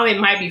 And while it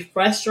might be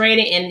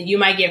frustrating and you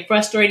might get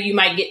frustrated, you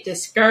might get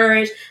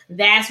discouraged,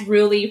 that's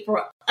really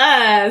for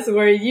us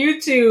where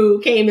you two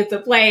came into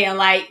play and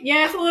like,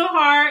 yeah, it's a little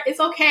hard. It's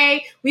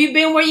okay. We've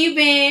been where you've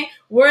been.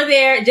 We're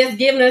there just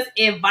giving us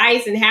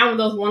advice and having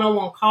those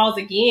one-on-one calls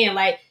again.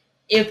 Like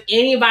if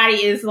anybody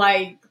is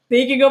like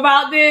thinking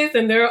about this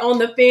and they're on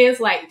the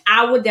fence, like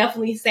I would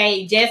definitely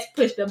say just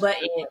push the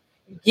button.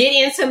 Get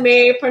into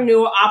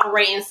Marypreneur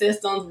operating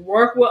systems,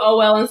 work with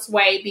OL and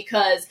Sway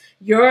because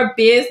your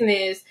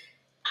business,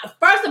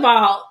 first of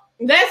all,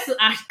 Because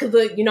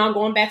I'm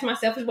going back to my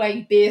selfish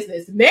way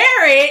business.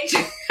 Marriage,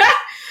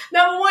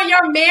 number one,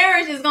 your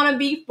marriage is going to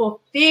be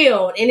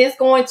fulfilled and it's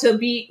going to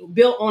be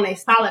built on a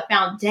solid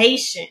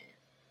foundation.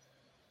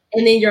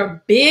 And then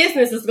your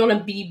business is going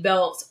to be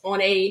built on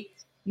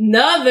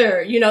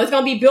another, it's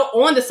going to be built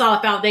on the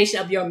solid foundation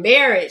of your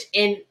marriage.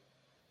 And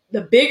the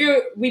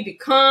bigger we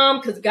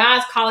become, because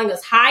God's calling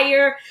us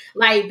higher,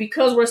 like,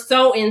 because we're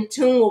so in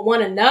tune with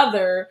one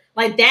another,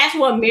 like, that's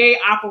what marriage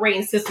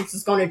operating systems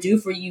is going to do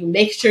for you.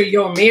 Make sure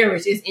your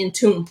marriage is in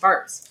tune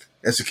first.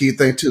 That's the key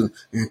thing, too.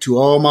 And to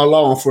all my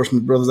law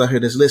enforcement brothers out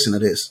here that's listening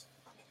to this,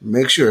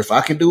 make sure if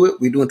I can do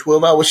it, we're doing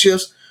 12-hour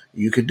shifts,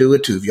 you can do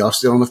it, too. If y'all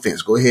still on the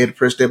fence, go ahead and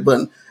press that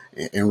button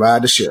and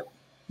ride the ship.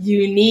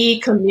 You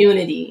need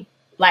community.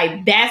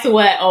 Like, that's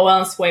what OL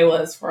and Sway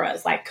was for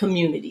us, like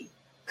community.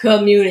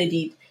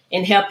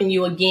 And helping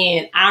you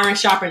again, iron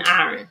sharpen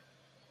iron,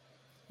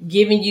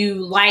 giving you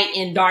light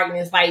in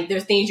darkness. Like,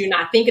 there's things you're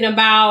not thinking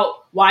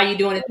about. Why you're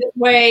doing it this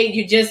way?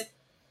 You're just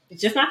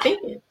not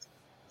thinking.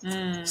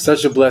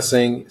 Such a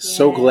blessing. Yes.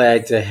 So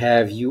glad to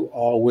have you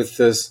all with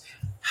us.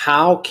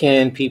 How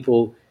can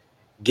people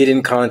get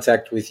in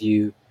contact with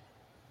you,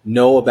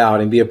 know about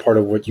and be a part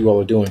of what you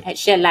all are doing at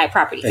Shed Light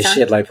Properties?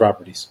 Shed Light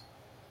Properties.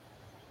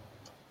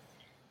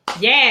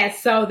 Yeah,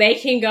 so they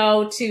can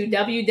go to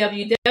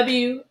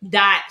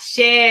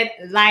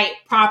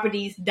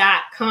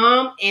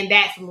www.shedlightproperties.com, and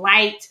that's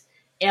light,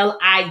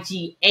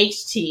 Light,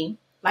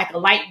 like a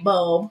light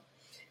bulb.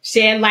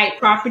 Shed Light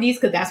Properties,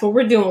 because that's what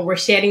we're doing. We're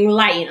shedding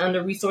light in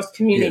under-resourced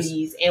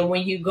communities. Yes. And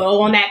when you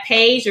go on that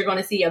page, you're going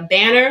to see a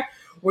banner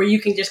where you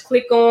can just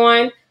click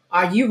on,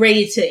 are you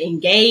ready to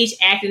engage,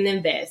 act, and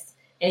invest?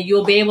 And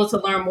you'll be able to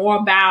learn more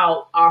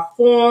about our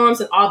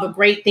forums and all the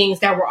great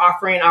things that we're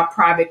offering our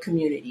private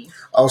community.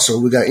 Also,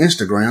 we got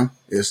Instagram.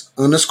 It's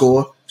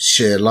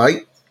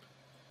 _shedlight_.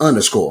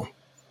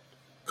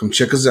 Come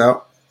check us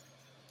out.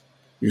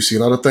 You see a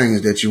lot of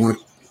things that you want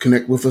to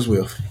connect with us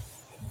with.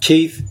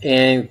 Keith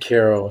and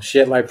Carol,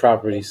 Shed Light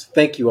Properties,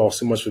 thank you all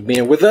so much for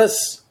being with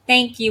us.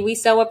 Thank you. We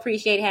so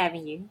appreciate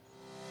having you.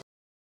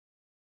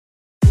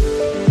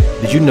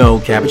 Did you know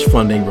Cabbage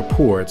Funding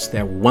reports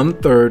that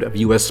 1/3 of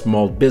U.S.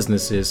 small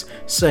businesses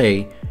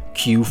say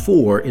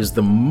Q4 is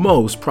the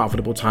most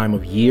profitable time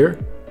of year?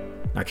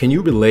 Now, can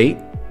you relate?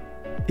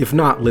 If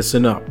not,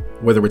 listen up.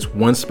 Whether it's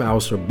one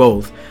spouse or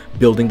both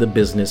building the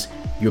business,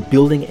 you're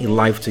building a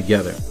life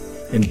together.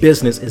 And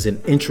business is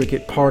an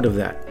intricate part of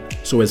that.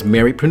 So as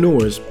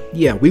marriedpreneurs,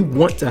 we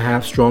want to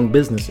have strong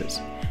businesses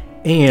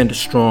and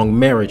strong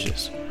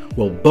marriages.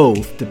 Well,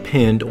 both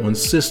depend on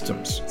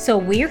systems. So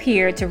we're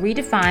here to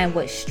redefine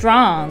what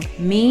strong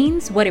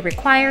means, what it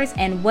requires,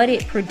 and what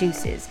it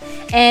produces.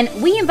 And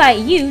we invite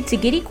you to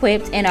get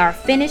equipped in our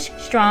Finish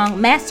Strong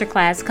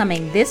Masterclass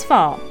coming this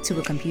fall to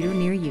a computer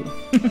near you.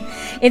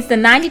 It's the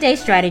 90-day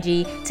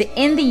strategy to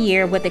end the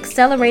year with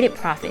accelerated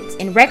profits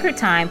in record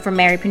time for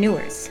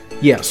marriedpreneurs.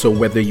 Yeah, so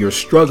whether you're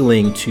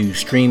struggling to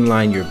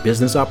streamline your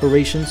business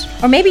operations,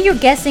 or maybe you're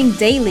guessing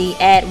daily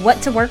at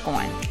what to work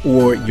on,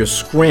 or you're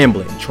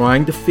scrambling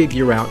trying to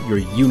figure out your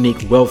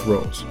unique wealth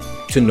roles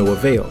to no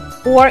avail,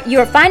 or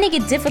you're finding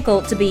it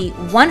difficult to be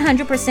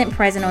 100%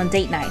 present on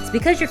date nights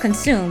because you're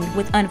consumed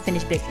with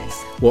unfinished business.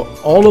 Well,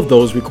 all of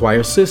those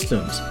require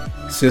systems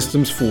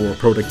for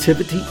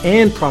productivity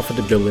and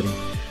profitability.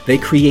 They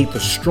create the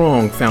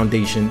strong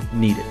foundation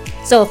needed.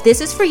 So if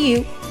this is for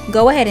you,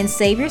 go ahead and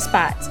save your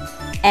spots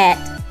at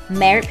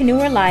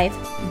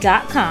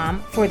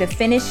marriedpreneurlife.com for the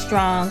Finish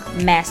Strong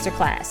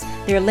Masterclass.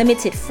 There are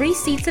limited free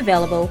seats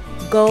available.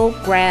 Go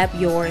grab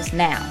yours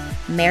now.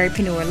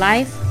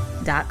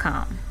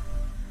 marriedpreneurlife.com.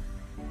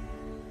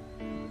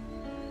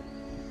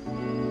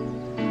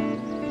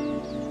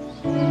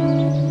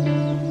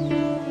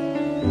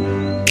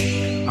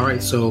 All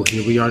right, so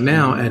here we are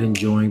now at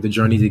Enjoying the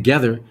Journey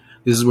Together.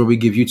 This is where we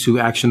give you 2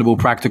 actionable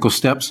practical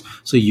steps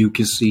so you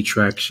can see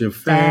traction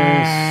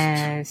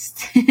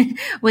fast.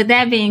 With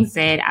that being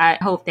said, I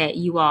hope that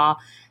you all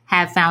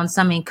have found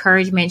some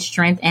encouragement,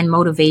 strength, and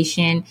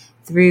motivation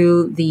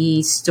through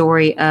the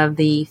story of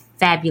the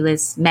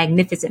fabulous,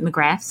 magnificent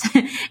McGraths.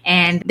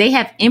 And they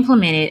have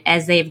implemented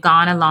as they've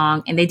gone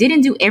along, and they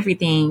didn't do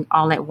everything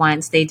all at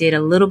once. They did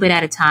a little bit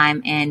at a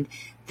time, and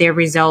their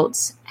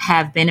results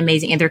have been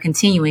amazing, and they're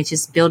continuing,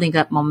 just building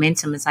up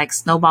momentum. It's like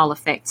snowball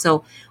effect.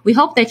 So we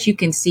hope that you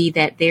can see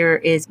that there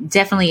is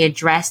definitely a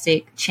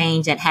drastic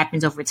change that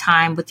happens over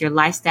time with your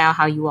lifestyle,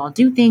 how you all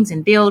do things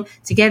and build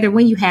together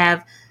when you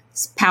have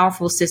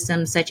powerful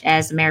systems such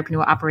as the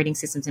Marriedpreneur operating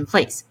systems in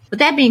place. With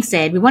that being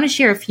said, we want to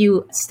share a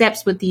few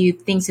steps with you,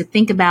 things to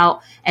think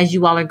about as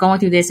you all are going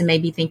through this and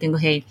maybe thinking,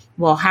 hey,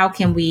 well, how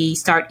can we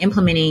start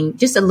implementing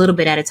just a little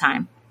bit at a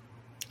time?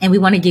 And we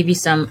want to give you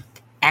some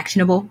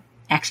actionable,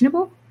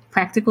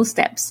 practical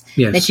steps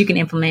that you can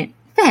implement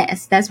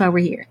fast. That's why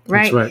we're here,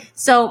 right? That's right.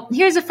 So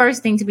here's the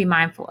first thing to be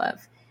mindful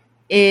of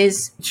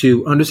is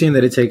to understand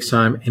that it takes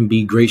time and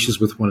be gracious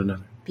with one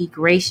another. Be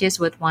gracious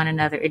with one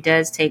another. It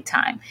does take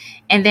time.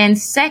 And then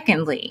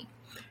secondly,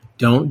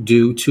 Don't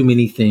do too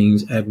many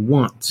things at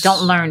once.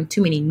 Don't learn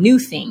too many new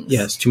things.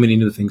 Yes, too many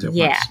new things at once.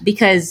 Yeah,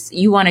 because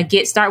you want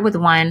to start with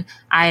one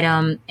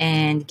item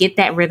and get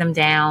that rhythm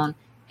down.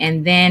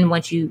 And then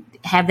once you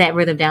have that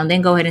rhythm down,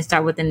 then go ahead and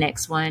start with the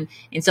next one.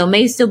 And so it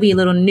may still be a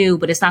little new,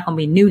 but it's not going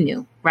to be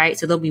new, right?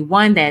 So there'll be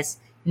one that's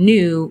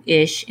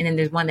new-ish, and then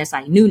there's one that's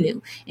like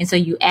new. And so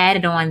you add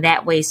it on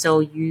that way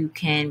so you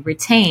can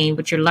retain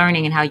what you're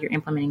learning and how you're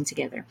implementing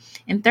together.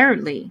 And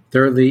thirdly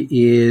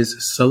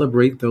is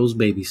celebrate those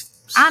baby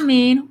steps. I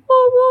mean, woo,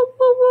 woo,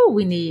 woo, woo.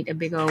 We need a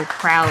big old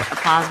crowd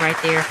applause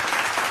right there.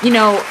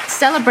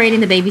 Celebrating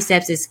the baby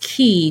steps is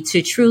key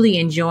to truly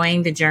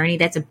enjoying the journey.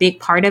 That's a big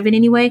part of it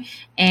anyway.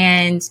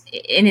 And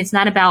it's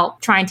not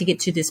about trying to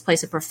get to this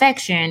place of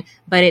perfection,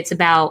 but it's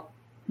about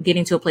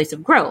getting to a place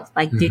of growth.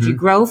 Like, did you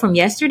grow from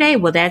yesterday?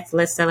 Well,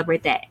 let's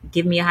celebrate that.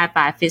 Give me a high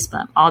five, fist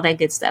bump, all that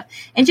good stuff.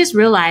 And just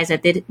realize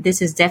that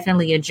this is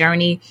definitely a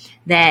journey,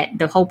 that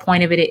the whole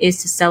point of it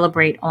is to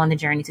celebrate on the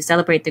journey, to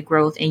celebrate the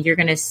growth. And you're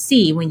going to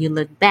see when you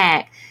look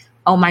back,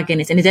 oh my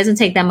goodness. And it doesn't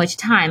take that much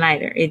time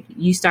either.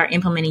 You start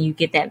implementing, you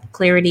get that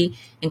clarity,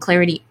 and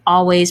clarity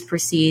always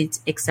precedes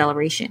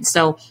acceleration.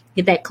 So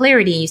get that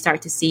clarity and you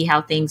start to see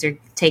how things are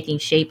taking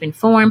shape and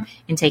form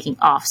and taking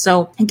off.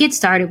 So get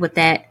started with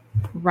that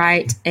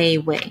right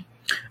away.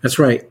 That's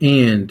right.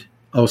 And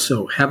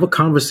also have a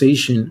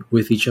conversation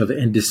with each other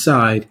and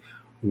decide,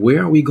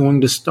 where are we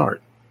going to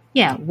start?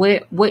 Yeah.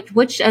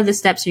 Which of the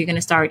steps are you going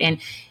to start? And,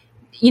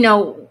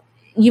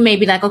 you may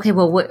be like, okay,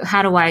 well,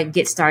 how do I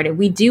get started?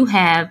 We do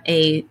have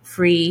a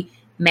free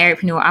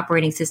Marriedpreneur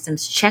Operating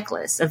Systems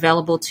checklist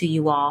available to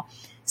you all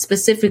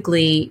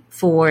specifically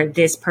for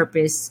this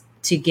purpose,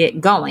 to get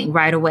going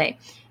right away.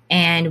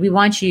 And we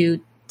want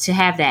you to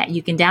have that.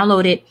 You can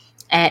download it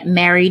at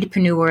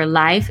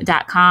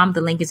marriedpreneurlife.com.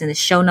 The link is in the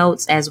show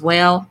notes as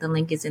well.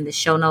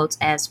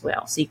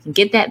 So you can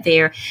get that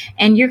there.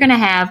 And you're going to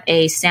have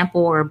a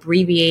sample or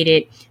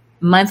abbreviated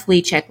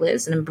monthly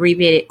checklist, an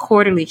abbreviated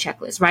quarterly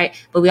checklist, right?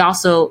 But we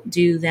also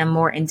do them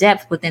more in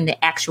depth within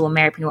the actual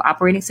Marriedpreneur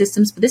Operating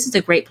Systems. But this is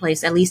a great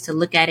place, at least to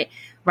look at it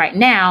right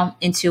now,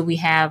 until we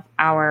have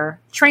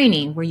our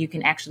training where you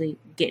can actually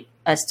get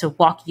us to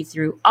walk you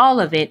through all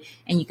of it,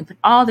 and you can put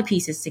all the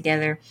pieces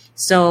together.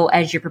 So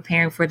as you're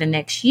preparing for the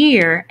next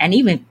year, and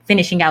even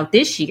finishing out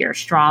this year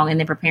strong, and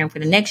then preparing for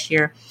the next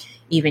year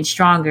even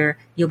stronger,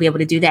 you'll be able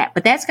to do that.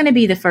 But that's going to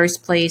be the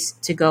first place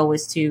to go,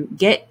 is to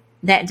get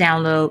that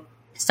download,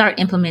 start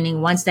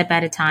implementing one step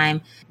at a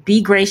time,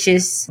 be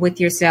gracious with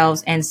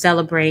yourselves, and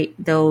celebrate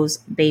those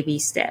baby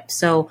steps.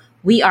 So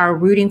we are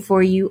rooting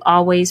for you,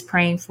 always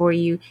praying for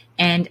you.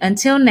 And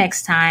until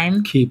next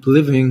time, keep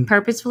living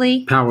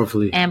purposefully,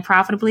 powerfully, and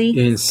profitably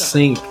in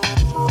sync.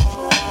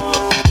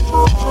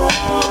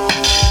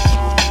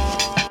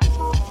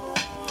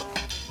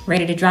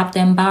 Ready to drop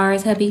them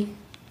bars, hubby?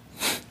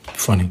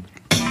 Funny.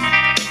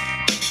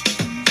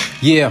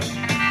 Yeah,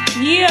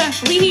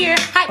 we here.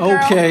 Hype girl.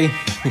 okay.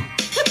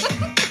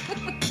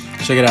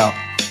 Check it out.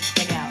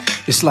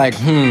 It's like,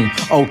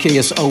 okay,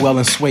 it's OL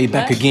and Sway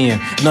back again.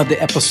 Another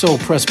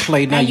episode, press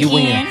play, now you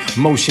in.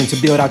 Motion to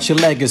build out your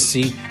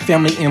legacy.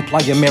 Family,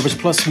 employer, marriage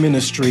plus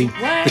ministry.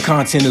 What? The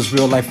content is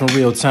real life in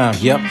real time.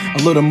 Yep, a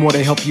little more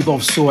to help you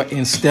both soar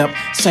in step.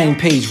 Same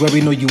page where we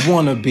know you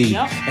wanna be.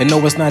 Yep. And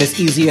no, it's not as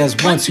easy as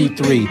 1, 2,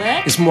 3.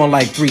 but It's more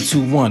like 3,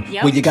 2, 1.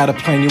 Yep. Where you gotta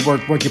plan your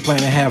work your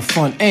plan and have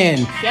fun.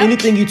 And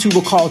anything you two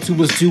will call to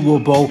is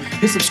doable.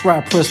 Hit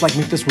subscribe, press like,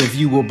 make this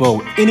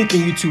reviewable.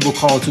 Anything you two will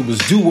call to is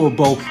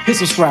doable. Hit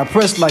subscribe,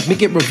 press like,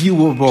 make it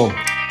reviewable.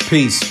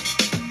 Peace.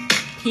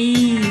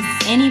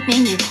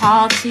 Anything you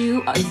call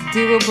to is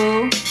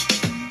doable.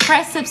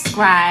 Press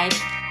subscribe,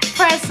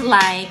 press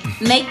like,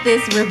 make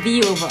this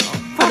reviewable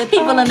for the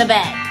people in the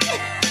back.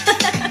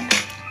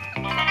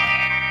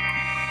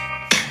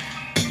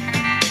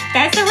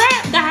 That's a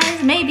wrap,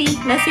 guys. Maybe.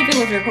 Let's see if it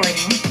was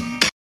recording.